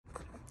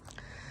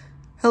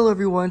Hello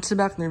everyone, so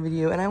back in the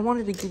video, and I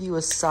wanted to give you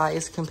a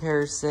size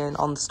comparison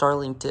on the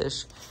Starlink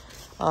dish.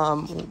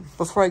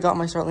 Before I got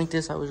my Starlink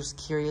dish, I was just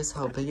curious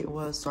how big it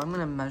was, so I'm going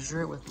to measure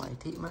it with my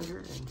tape measure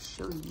and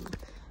show you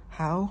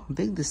how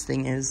big this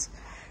thing is.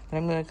 And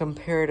I'm going to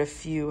compare it to a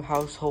few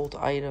household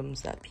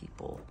items that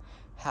people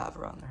have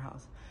around their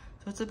house.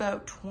 So it's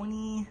about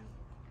 20,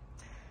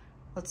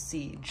 let's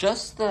see,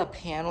 just the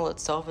panel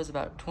itself is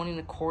about 20 and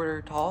a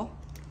quarter tall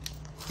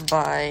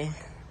by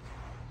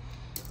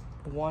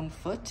 1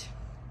 foot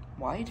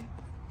wide.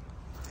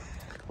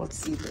 Let's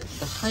see,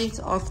 the height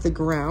off the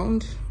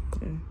ground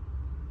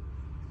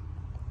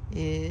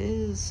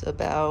is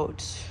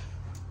about,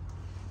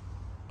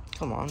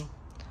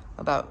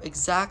 about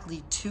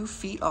exactly 2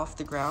 feet off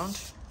the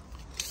ground.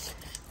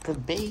 The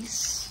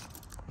base,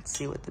 let's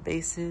see what the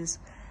base is.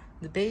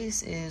 The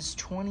base is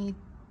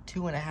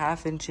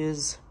 22.5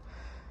 inches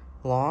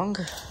long,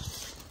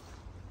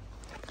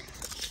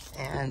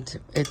 and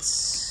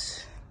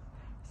it's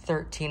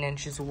 13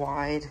 inches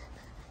wide.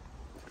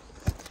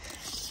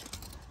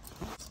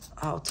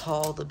 How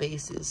tall the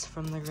base is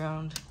from the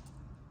ground.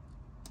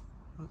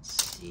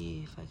 Let's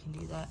see if I can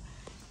do that.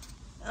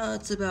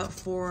 It's about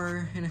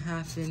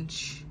 4.5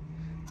 inch,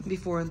 maybe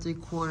 4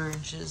 3/4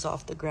 inches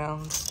off the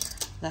ground,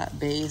 that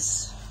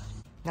base.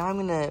 Now I'm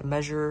gonna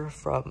measure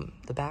from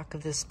the back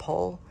of this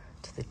pole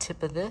to the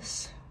tip of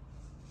this.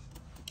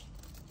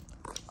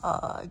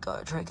 I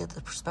gotta try to get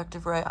the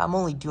perspective right. I'm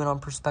only doing it on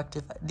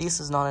perspective. This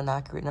is not an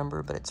accurate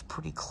number, but it's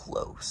pretty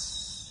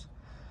close.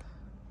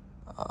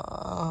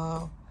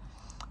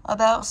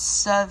 About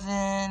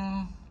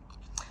 7,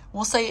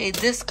 we'll say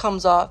this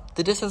comes off,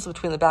 the distance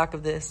between the back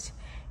of this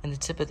and the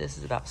tip of this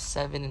is about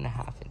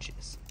 7.5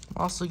 inches.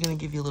 I'm also gonna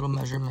give you a little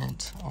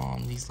measurement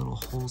on these little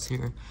holes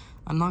here.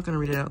 I'm not gonna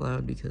read it out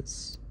loud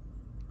because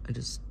I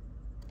just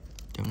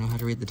don't know how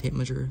to read the tape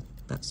measure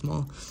that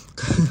small.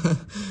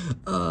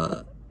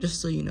 Just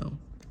so you know,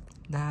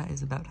 that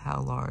is about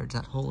how large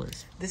that hole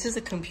is. This is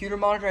a computer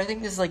monitor. I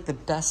think this is like the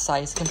best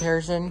size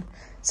comparison.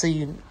 So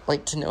you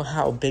like to know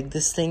how big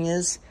this thing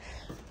is,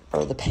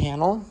 or the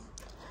panel.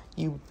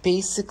 You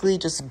basically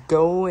just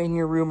go in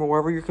your room or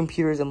wherever your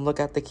computer is and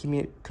look at the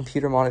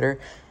computer monitor.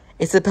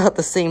 It's about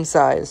the same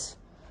size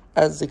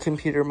as the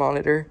computer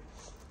monitor.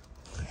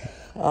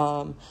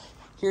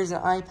 Here's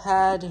an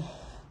iPad.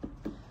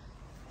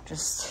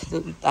 Just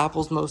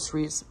Apple's most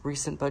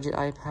recent budget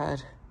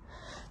iPad.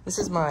 This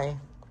is my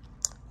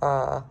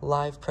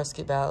live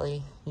Prescott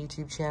Valley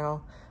YouTube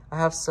channel. I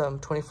have some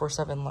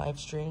 24/7 live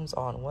streams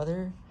on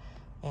weather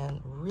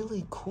and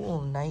really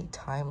cool night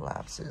time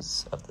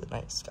lapses of the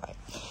night sky.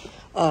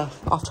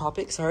 Off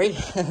topic, sorry.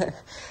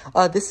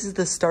 This is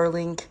the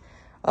Starlink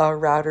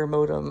router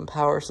modem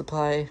power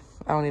supply.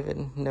 I don't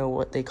even know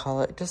what they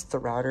call it, just the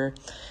router.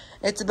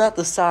 It's about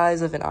the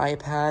size of an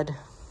iPad.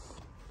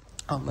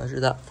 I'll measure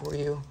that for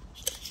you.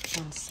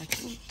 1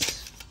 second.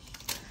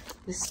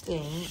 This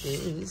thing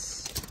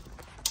is,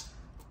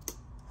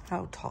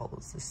 how tall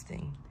is this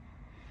thing?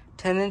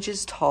 10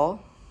 inches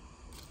tall.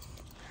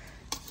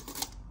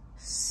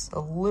 A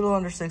little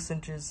under 6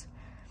 inches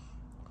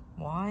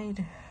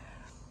wide.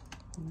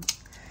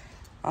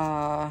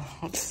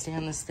 Let's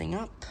stand this thing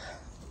up.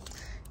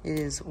 It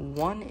is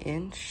 1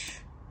 inch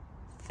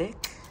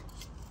thick,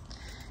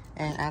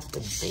 and at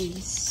the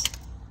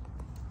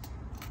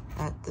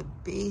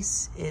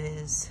base it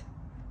is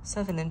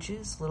 7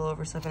 inches, a little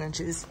over 7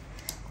 inches,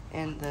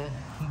 and the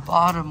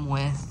bottom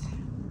width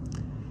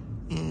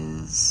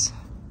is,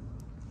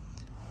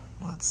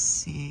 let's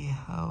see,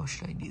 how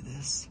should I do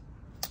this?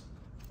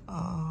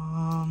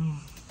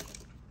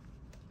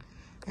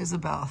 Is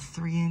about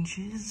 3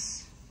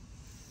 inches.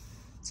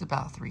 It's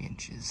about 3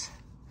 inches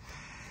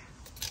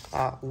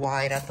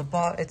wide at the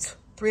bottom. It's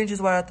 3 inches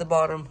wide at the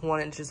bottom,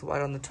 1 inch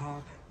wide on the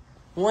top.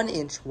 1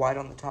 inch wide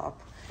on the top.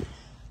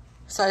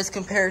 Size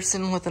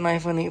comparison with an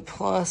iPhone 8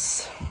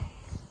 Plus.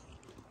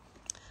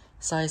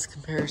 Size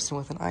comparison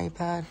with an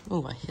iPad.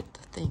 Oh, I hit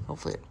the thing.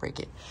 Hopefully I didn't break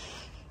it.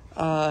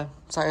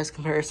 Size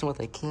comparison with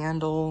a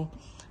candle.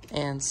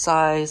 And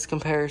size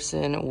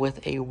comparison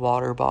with a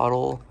water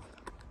bottle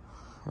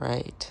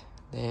right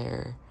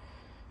there.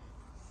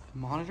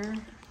 Monitor,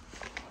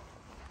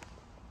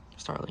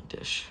 Starlink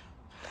dish.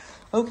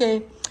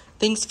 Okay,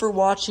 thanks for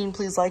watching.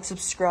 Please like,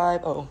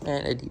 subscribe. Oh,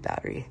 and a D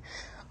battery.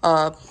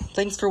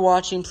 Thanks for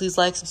watching. Please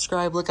like,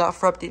 subscribe. Look out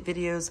for update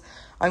videos.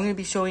 I'm going to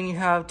be showing you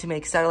how to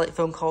make satellite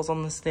phone calls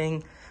on this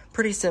thing.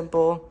 Pretty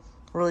simple,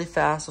 really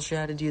fast. I'll show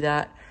you how to do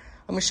that.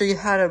 I'm going to show you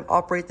how to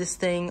operate this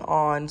thing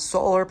on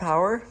solar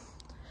power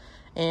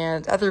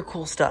and other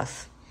cool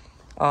stuff,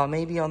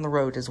 maybe on the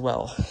road as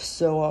well.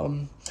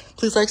 So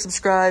please like,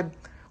 subscribe,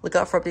 look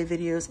out for update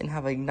videos, and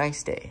have a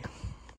nice day.